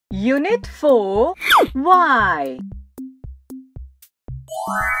Unit 4. Why?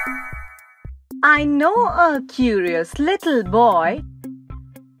 I know a curious little boy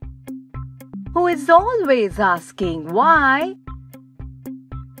who is always asking why.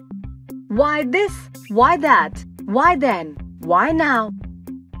 Why this? Why that? Why then? Why now?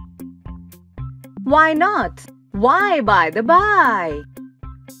 Why not? Why by the by?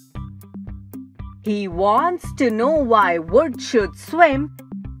 He wants to know why wood should swim,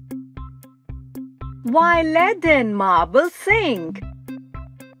 why lead and marble sink,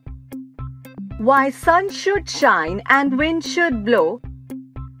 why sun should shine and wind should blow,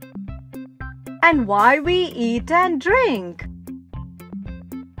 and why we eat and drink.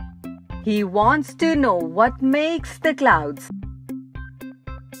 He wants to know what makes the clouds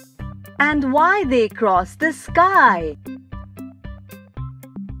and why they cross the sky.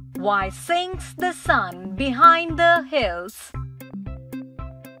 Why sinks the sun behind the hills?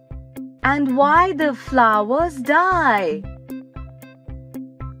 And why the flowers die?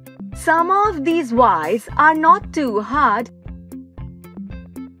 Some of these whys are not too hard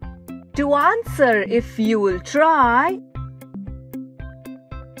to answer if you'll try.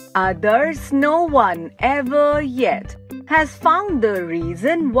 Others no one ever yet has found the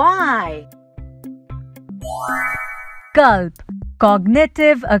reason why. CALP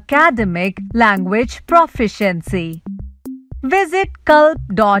Cognitive Academic Language Proficiency. Visit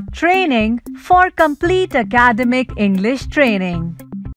calp.training for complete academic English training.